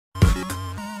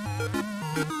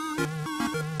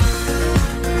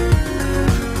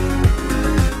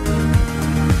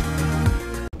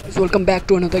Welcome back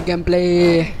to another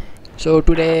gameplay. So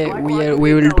today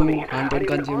we will do hunt and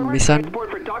consume mission,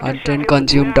 hunt and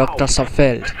consume Dr.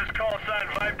 SHAFELD.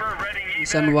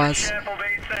 Mission was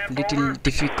little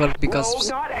difficult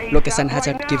because location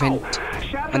hasn't given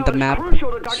on the map,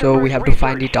 so we have to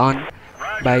find it on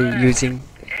by using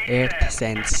earth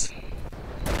sense.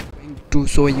 To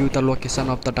show you the location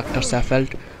of the Dr.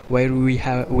 SHAFELD where we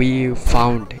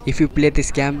found. If you play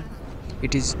this game,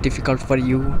 it is difficult for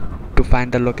you to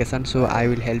find the location, so I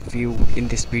will help you in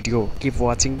this video. Keep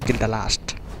watching till the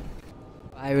last.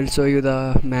 I will show you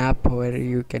the map where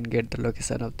you can get the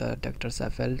location of the Dr.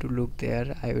 SHAFELD. Look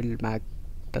there, I will mark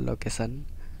the location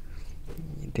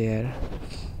there,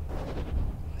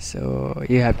 so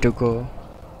you have to go.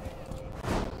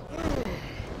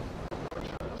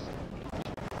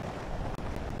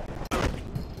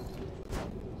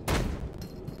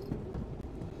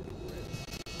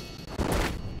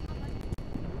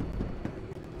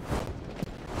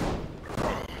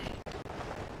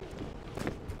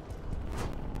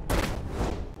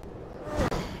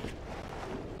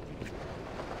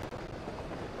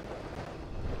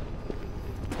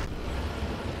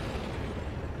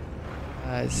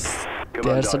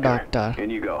 There's a doctor.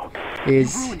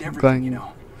 He's going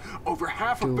over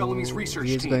half of Bellamy's research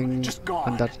he's team going just gone.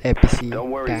 on that APC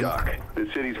Don't worry, tank. Doc. The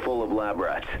city's full of lab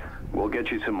rats. We'll get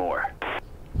you some more.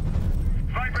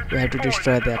 We have to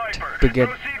destroy that to get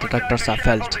the Dr.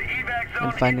 SHAFELD.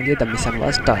 And finally the mission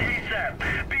was done.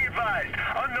 Be advised,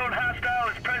 unknown hostile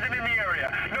is present in the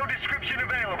area. No description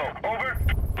available. Over.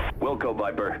 Wilco,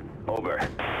 Viper. Over.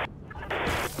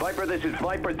 Viper, this is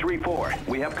Viper 3-4.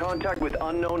 We have contact with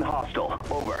unknown hostile.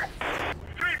 Over.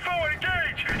 3-4,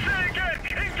 engage! Say again,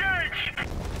 engage!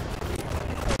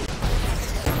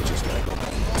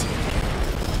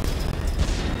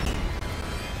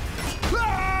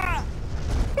 Ah!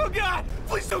 Oh God!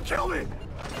 Please don't kill me!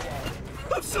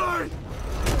 I'm sorry!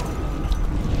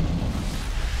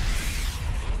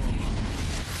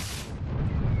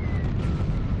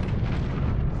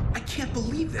 I can't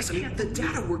believe this. I mean, the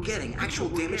data we're getting, actual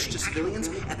damage to civilians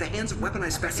at the hands of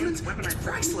weaponized specimens, it's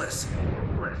priceless.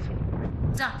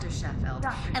 Dr. SHAFELD,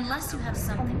 unless you have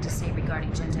something to say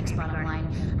regarding Gentek's bottom line,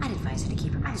 I'd advise you to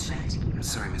keep your mouth shut. I'm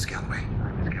sorry, Miss Galloway.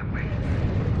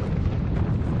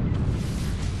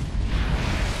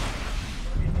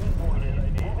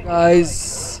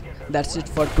 Guys, that's it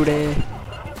for today.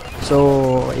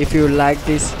 So if you like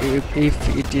this,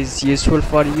 if it is useful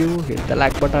for you, hit the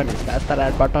like button, hit the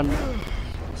red button.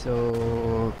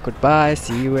 So goodbye,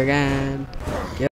 see you again.